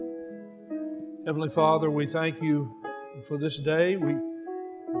Heavenly Father, we thank You for this day. We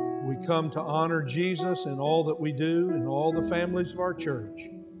come to honor Jesus in all that we do, in all the families of our church.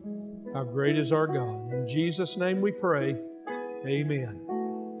 How great is our God. In Jesus' name we pray, amen.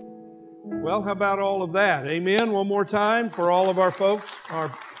 Well, how about all of that? Amen. One more time for all of our folks, our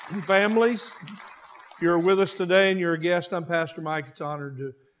families. If you're with us today and you're a guest, I'm Pastor Mike. It's an honor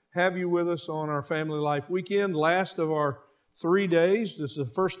to have you with us on our Family Life Weekend, last of our 3 days. This is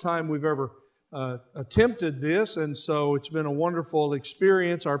the first time we've ever attempted this, and so it's been a wonderful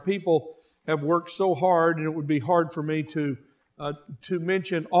experience. Our people have worked so hard, and it would be hard for me to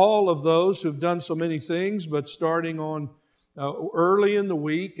mention all of those who've done so many things, but starting on early in the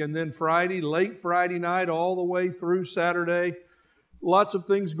week, and then Friday, late Friday night, all the way through Saturday. Lots of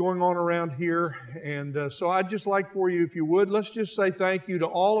things going on around here, and so I'd just like for you, if you would, let's just say thank you to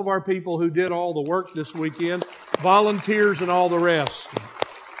all of our people who did all the work this weekend, volunteers and all the rest.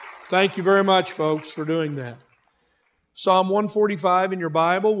 Thank you very much, folks, for doing that. Psalm 145 in your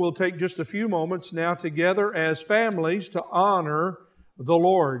Bible. We'll take just a few moments now together as families to honor the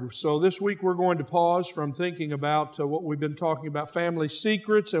Lord. So this week we're going to pause from thinking about what we've been talking about, family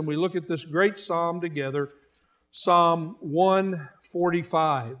secrets, and we look at this great psalm together, Psalm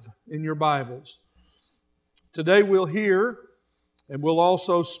 145 in your Bibles. Today we'll hear and we'll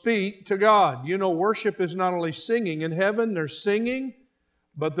also speak to God. You know, worship is not only singing. In heaven there's singing,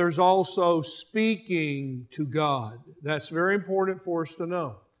 but there's also speaking to God. That's very important for us to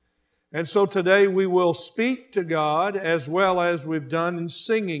know. And so today we will speak to God as well as we've done in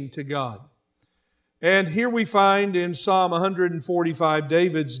singing to God. And here we find in Psalm 145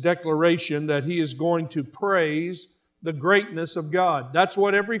 David's declaration that he is going to praise the greatness of God. That's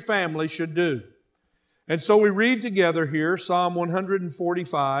what every family should do. And so we read together here, Psalm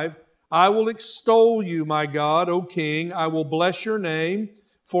 145, I will extol you, my God, O King. I will bless your name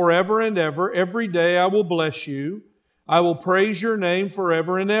forever and ever. Every day I will bless you. I will praise your name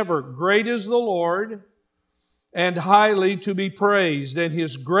forever and ever. Great is the Lord and highly to be praised, and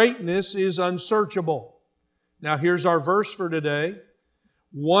His greatness is unsearchable. Now here's our verse for today.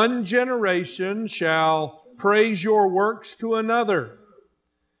 One generation shall praise your works to another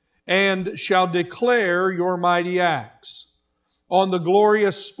and shall declare your mighty acts. On the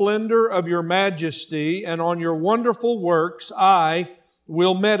glorious splendor of your majesty and on your wonderful works I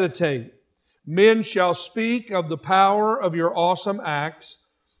will meditate. Men shall speak of the power of your awesome acts,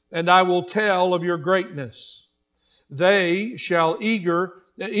 and I will tell of your greatness. They shall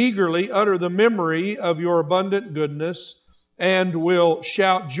eagerly utter the memory of your abundant goodness and will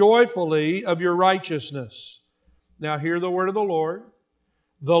shout joyfully of your righteousness. Now hear the word of the Lord.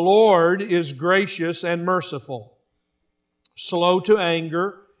 The Lord is gracious and merciful, slow to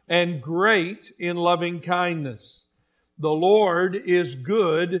anger, and great in loving kindness. The Lord is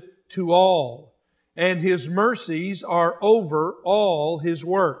good to all, and His mercies are over all His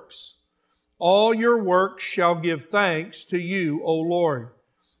works. All your works shall give thanks to you, O Lord,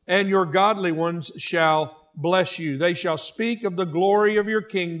 and your godly ones shall bless you. They shall speak of the glory of your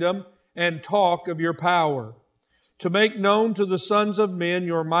kingdom and talk of your power, to make known to the sons of men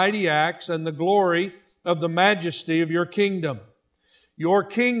your mighty acts and the glory of the majesty of your kingdom. Your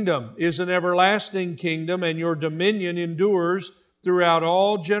kingdom is an everlasting kingdom, and your dominion endures throughout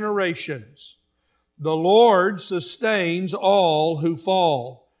all generations. The Lord sustains all who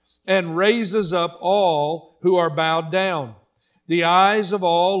fall and raises up all who are bowed down. The eyes of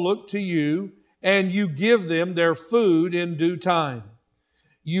all look to you, and you give them their food in due time.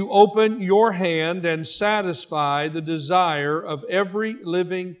 You open your hand and satisfy the desire of every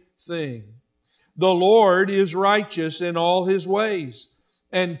living thing. The Lord is righteous in all His ways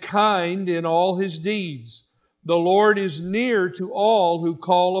and kind in all His deeds. The Lord is near to all who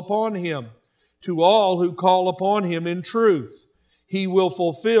call upon Him, to all who call upon Him in truth. He will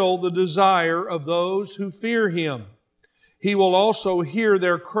fulfill the desire of those who fear Him. He will also hear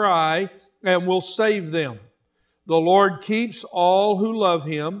their cry and will save them. The Lord keeps all who love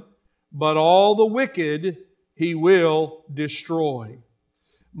Him, but all the wicked He will destroy.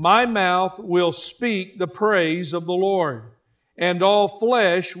 My mouth will speak the praise of the Lord, and all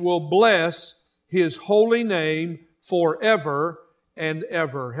flesh will bless His holy name forever and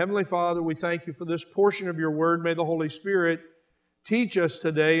ever. Heavenly Father, we thank You for this portion of Your Word. May the Holy Spirit teach us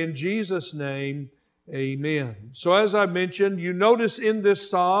today in Jesus' name. Amen. So as I mentioned, you notice in this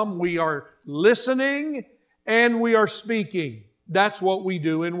psalm we are listening and we are speaking. That's what we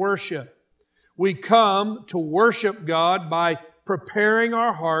do in worship. We come to worship God by preparing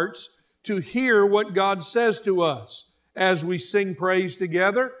our hearts to hear what God says to us as we sing praise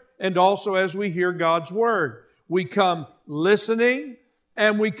together and also as we hear God's Word. We come listening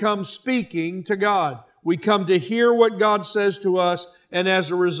and we come speaking to God. We come to hear what God says to us, and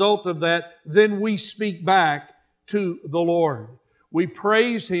as a result of that, then we speak back to the Lord. We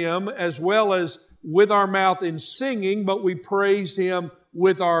praise Him as well as with our mouth in singing, but we praise Him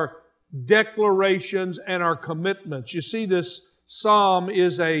with our declarations and our commitments. You see, this psalm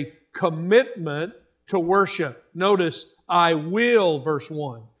is a commitment to worship. Notice, I will, verse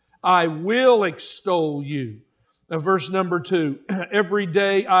 1. I will extol you. Verse number 2, every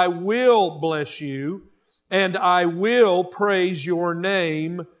day I will bless you, and I will praise your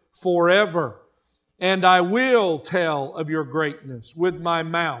name forever. And I will tell of your greatness with my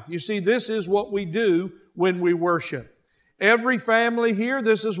mouth. You see, this is what we do when we worship. Every family here,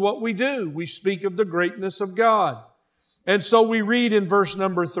 this is what we do. We speak of the greatness of God. And so we read in verse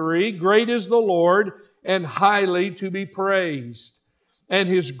number 3, great is the Lord and highly to be praised, and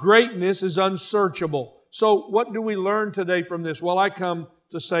His greatness is unsearchable. So what do we learn today from this? Well, I come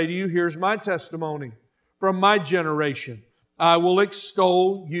to say to you, here's my testimony from my generation. I will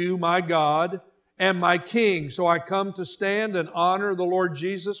extol you, my God, and my King. So I come to stand and honor the Lord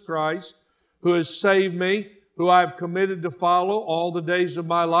Jesus Christ, who has saved me, who I have committed to follow all the days of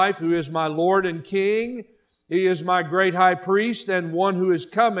my life, who is my Lord and King. He is my great high priest and one who is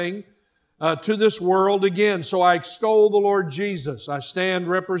coming to this world again. So I extol the Lord Jesus. I stand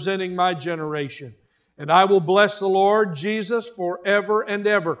representing my generation. And I will bless the Lord Jesus forever and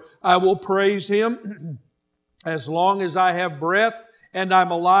ever. I will praise Him as long as I have breath and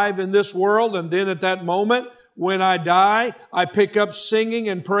I'm alive in this world. And then at that moment, when I die, I pick up singing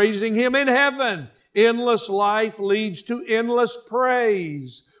and praising Him in heaven. Endless life leads to endless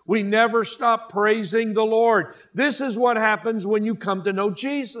praise. We never stop praising the Lord. This is what happens when you come to know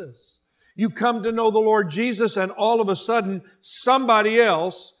Jesus. You come to know the Lord Jesus, and all of a sudden, somebody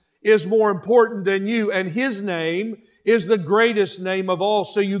else is more important than you, and His name is the greatest name of all.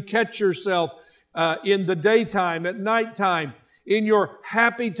 So you catch yourself in the daytime, at nighttime, in your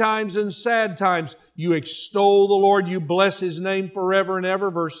happy times and sad times. You extol the Lord. You bless His name forever and ever.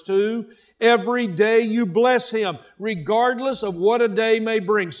 Verse 2, every day you bless Him, regardless of what a day may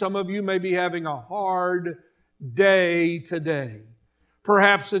bring. Some of you may be having a hard day today.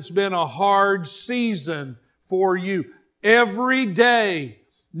 Perhaps it's been a hard season for you. Every day,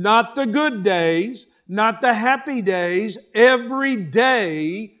 not the good days, not the happy days, every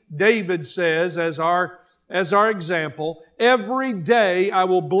day, David says as our example, every day I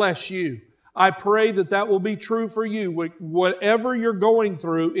will bless you. I pray that that will be true for you, whatever you're going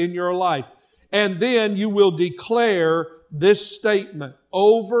through in your life. And then you will declare this statement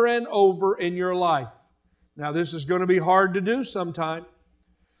over and over in your life. Now, this is going to be hard to do sometime.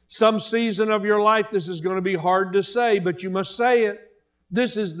 Some season of your life, this is going to be hard to say, but you must say it.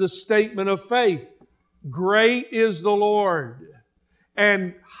 This is the statement of faith. Great is the Lord,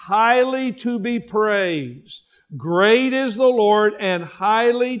 and highly to be praised. Great is the Lord, and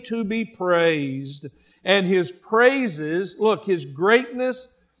highly to be praised. And His praises, look, His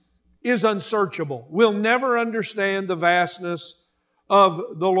greatness is unsearchable. We'll never understand the vastness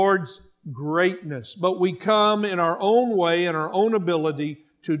of the Lord's greatness, but we come in our own way, in our own ability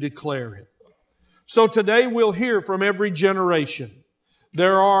to declare it. So today we'll hear from every generation.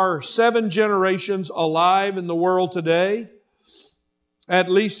 There are 7 generations alive in the world today. At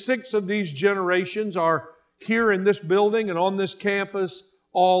least 6 of these generations are here in this building and on this campus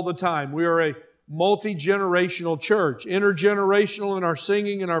all the time. We are a multi-generational church, intergenerational in our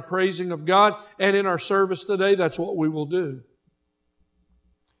singing and our praising of God, and in our service today, that's what we will do.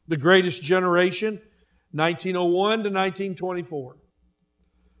 The greatest generation, 1901 to 1924.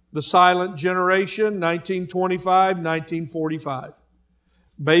 The silent generation, 1925, 1945.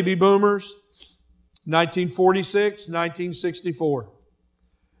 Baby boomers, 1946, 1964.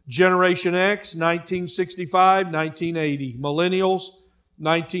 Generation X, 1965, 1980. Millennials,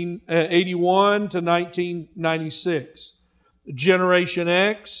 1981 to 1996. Generation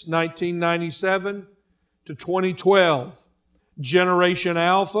X, 1997 to 2012. Generation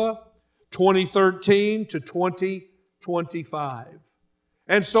Alpha, 2013 to 2025.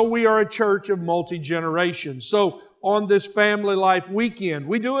 And so we are a church of multi-generations. So on this Family Life weekend,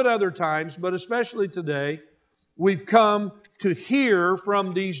 we do it other times, but especially today, we've come to hear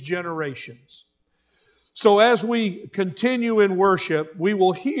from these generations. So as we continue in worship, we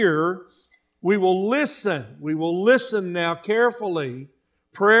will hear, we will listen now carefully,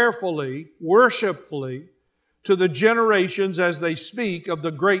 prayerfully, worshipfully to the generations as they speak of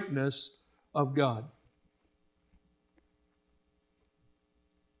the greatness of God.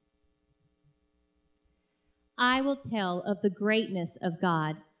 I will tell of the greatness of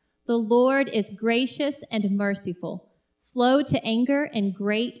God. The Lord is gracious and merciful, slow to anger and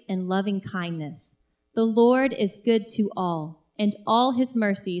great in loving kindness. The Lord is good to all, and all his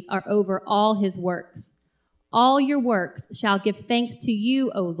mercies are over all his works. All your works shall give thanks to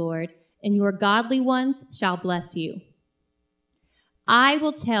you, O Lord, and your godly ones shall bless you. I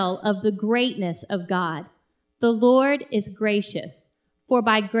will tell of the greatness of God. The Lord is gracious, for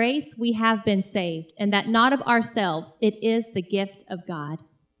by grace we have been saved, and that not of ourselves, it is the gift of God.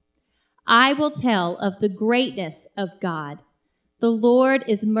 I will tell of the greatness of God. The Lord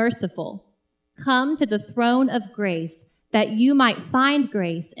is merciful. Come to the throne of grace, that you might find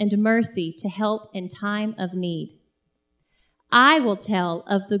grace and mercy to help in time of need. I will tell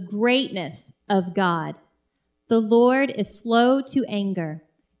of the greatness of God. The Lord is slow to anger.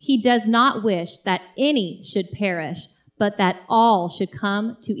 He does not wish that any should perish, but that all should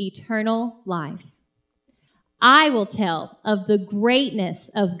come to eternal life. I will tell of the greatness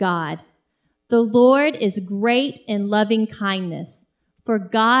of God. The Lord is great in loving kindness, for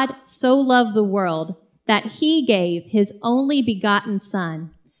God so loved the world that he gave his only begotten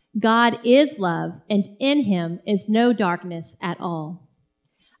Son. God is love, and in him is no darkness at all.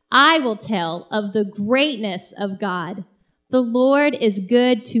 I will tell of the greatness of God. The Lord is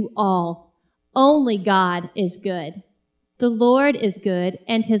good to all. Only God is good. The Lord is good,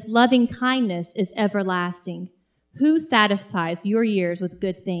 and his loving kindness is everlasting. Who satisfies your years with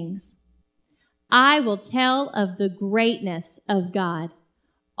good things? I will tell of the greatness of God.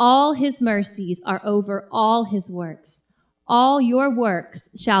 All his mercies are over all his works. All your works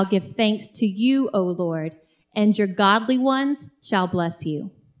shall give thanks to you, O Lord, and your godly ones shall bless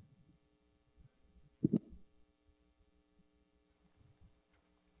you.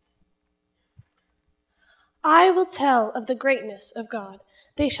 I will tell of the greatness of God.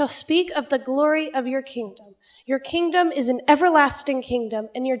 They shall speak of the glory of your kingdom. Your kingdom is an everlasting kingdom,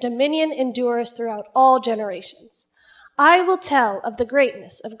 and your dominion endures throughout all generations. I will tell of the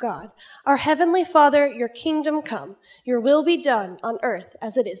greatness of God. Our heavenly Father, your kingdom come. Your will be done on earth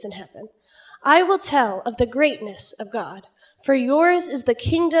as it is in heaven. I will tell of the greatness of God. For yours is the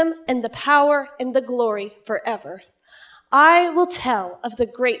kingdom and the power and the glory forever. I will tell of the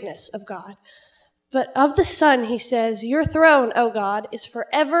greatness of God. But of the Son, he says, your throne, O God, is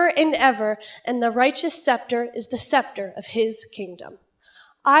forever and ever, and the righteous scepter is the scepter of his kingdom.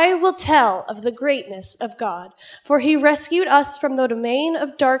 I will tell of the greatness of God, for he rescued us from the domain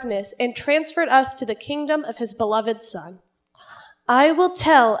of darkness and transferred us to the kingdom of his beloved Son. I will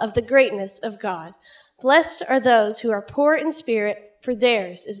tell of the greatness of God. Blessed are those who are poor in spirit, for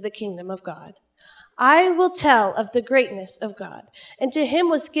theirs is the kingdom of God. I will tell of the greatness of God, and to him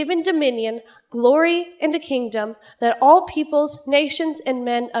was given dominion, glory, and a kingdom, that all peoples, nations, and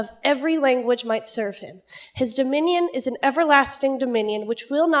men of every language might serve him. His dominion is an everlasting dominion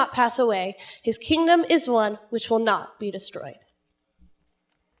which will not pass away. His kingdom is one which will not be destroyed.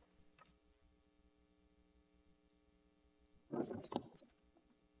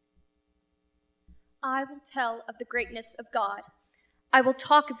 I will tell of the greatness of God. I will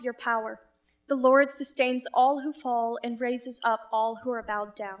talk of your power. The Lord sustains all who fall and raises up all who are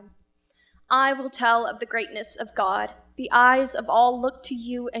bowed down. I will tell of the greatness of God. The eyes of all look to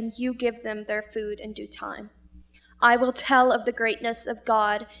you, and you give them their food in due time. I will tell of the greatness of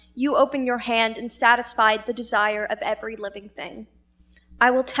God. You open your hand and satisfied the desire of every living thing. I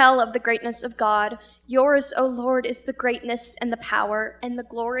will tell of the greatness of God. Yours, O Lord, is the greatness and the power and the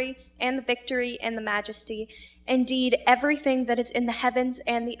glory and the victory and the majesty. Indeed, everything that is in the heavens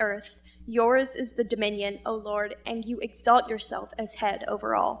and the earth. Yours is the dominion, O Lord, and you exalt yourself as head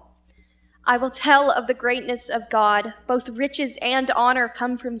over all. I will tell of the greatness of God. Both riches and honor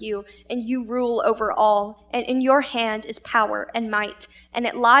come from you, and you rule over all. And in your hand is power and might, and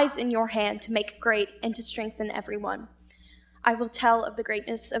it lies in your hand to make great and to strengthen everyone. I will tell of the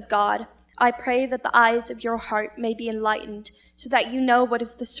greatness of God. I pray that the eyes of your heart may be enlightened, so that you know what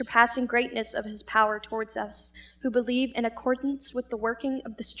is the surpassing greatness of his power towards us, who believe in accordance with the working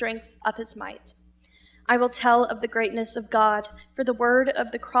of the strength of his might. I will tell of the greatness of God, for the word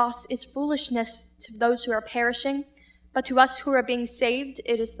of the cross is foolishness to those who are perishing, but to us who are being saved,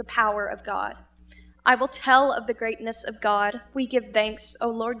 it is the power of God. I will tell of the greatness of God. We give thanks, O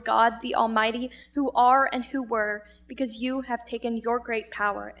Lord God, the Almighty, who are and who were, because you have taken your great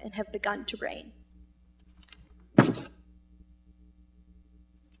power and have begun to reign.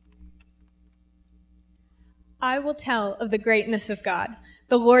 I will tell of the greatness of God.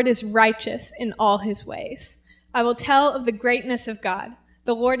 The Lord is righteous in all his ways. I will tell of the greatness of God.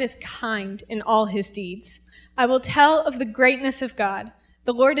 The Lord is kind in all his deeds. I will tell of the greatness of God.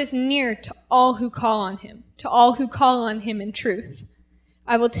 The Lord is near to all who call on him in truth.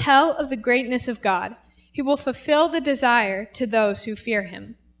 I will tell of the greatness of God. He will fulfill the desire to those who fear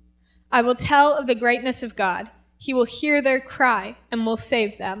him. I will tell of the greatness of God. He will hear their cry and will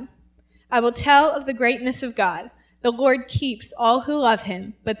save them. I will tell of the greatness of God. The Lord keeps all who love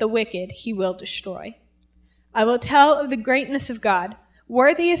him, but the wicked he will destroy. I will tell of the greatness of God.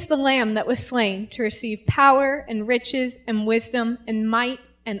 Worthy is the Lamb that was slain to receive power and riches and wisdom and might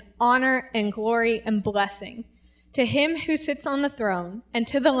and honor and glory and blessing. To him who sits on the throne and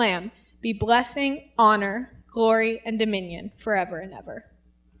to the Lamb be blessing, honor, glory, and dominion forever and ever.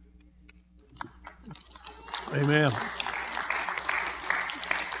 Amen.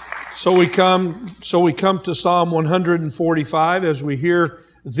 So we come to Psalm 145 as we hear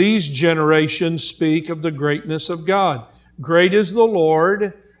these generations speak of the greatness of God. Great is the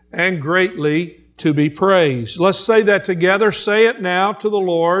Lord and greatly to be praised. Let's say that together. Say it now to the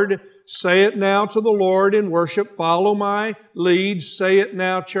Lord. Say it now to the Lord in worship. Follow my lead. Say it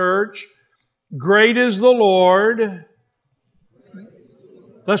now, church. Great is the Lord.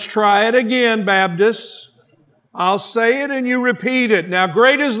 Let's try it again, Baptists. I'll say it and you repeat it. Now,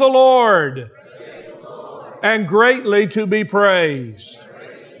 great is the Lord, and greatly to be praised.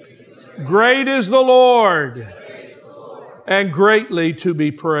 Great is the Lord, and greatly to be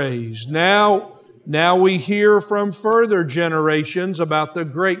praised. Now we hear from further generations about the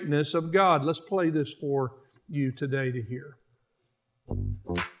greatness of God. Let's play this for you today to hear.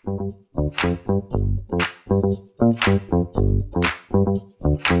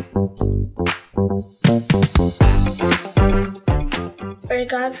 For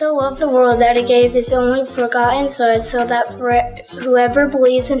God so loved the world that He gave His only begotten Son, so that whoever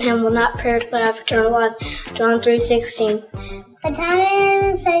believes in Him will not perish but have eternal life. John 3:16. A time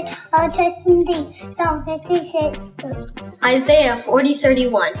and faith, I'll trust in Thee. Psalm 56:3. Isaiah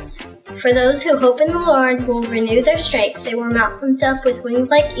 40:31. For those who hope in the Lord will renew their strength. They will mount up with wings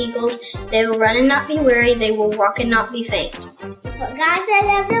like eagles. They will run and not be weary. They will walk and not be faint. For God so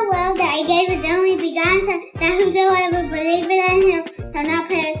loved the world that He gave His only begotten Son, that whosoever believeth in Him shall not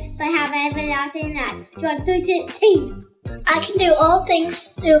perish but have everlasting life. John 3:16. I can do all things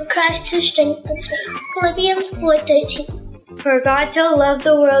through Christ who strengthens me. Philippians 4:13. For God so loved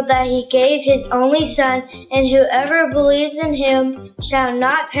the world that He gave His only Son, and whoever believes in Him shall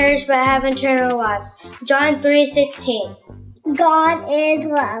not perish but have eternal life. John 3:16. God is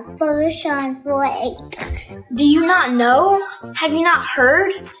love. 1 John 4:8. Do you not know? Have you not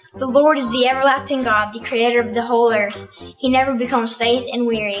heard? The Lord is the everlasting God, the creator of the whole earth. He never becomes faint and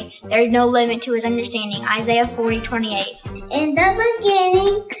weary. There is no limit to His understanding. Isaiah 40:28. In the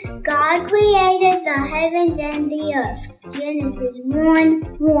beginning, God created the heavens and the earth. Genesis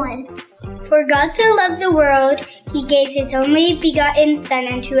 1:1. For God so loved the world, He gave His only begotten Son,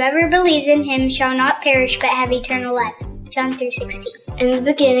 and whoever believes in Him shall not perish but have eternal life. John 3:16. In the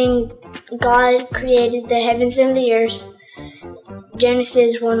beginning, God created the heavens and the earth.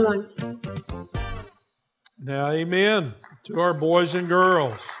 Genesis 1:1. Now, amen to our boys and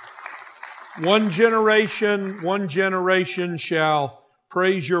girls. One generation shall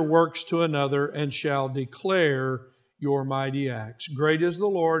praise your works to another and shall declare your mighty acts. Great is the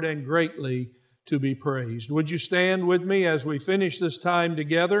Lord and greatly to be praised. Would you stand with me as we finish this time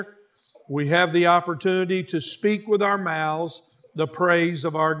together? We have the opportunity to speak with our mouths the praise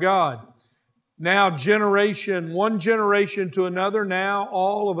of our God. Now, one generation to another, now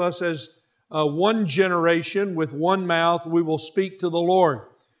all of us as one generation with one mouth, we will speak to the Lord.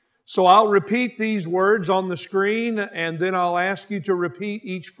 So I'll repeat these words on the screen, and then I'll ask you to repeat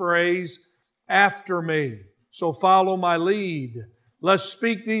each phrase after me. So follow my lead. Let's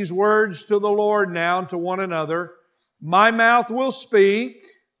speak these words to the Lord now, to one another. My mouth will speak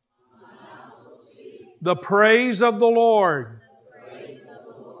the praise of the Lord,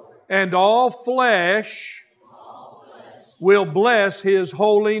 and all flesh will bless His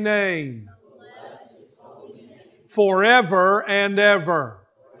holy name forever and ever.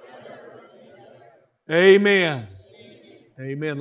 Amen. Amen.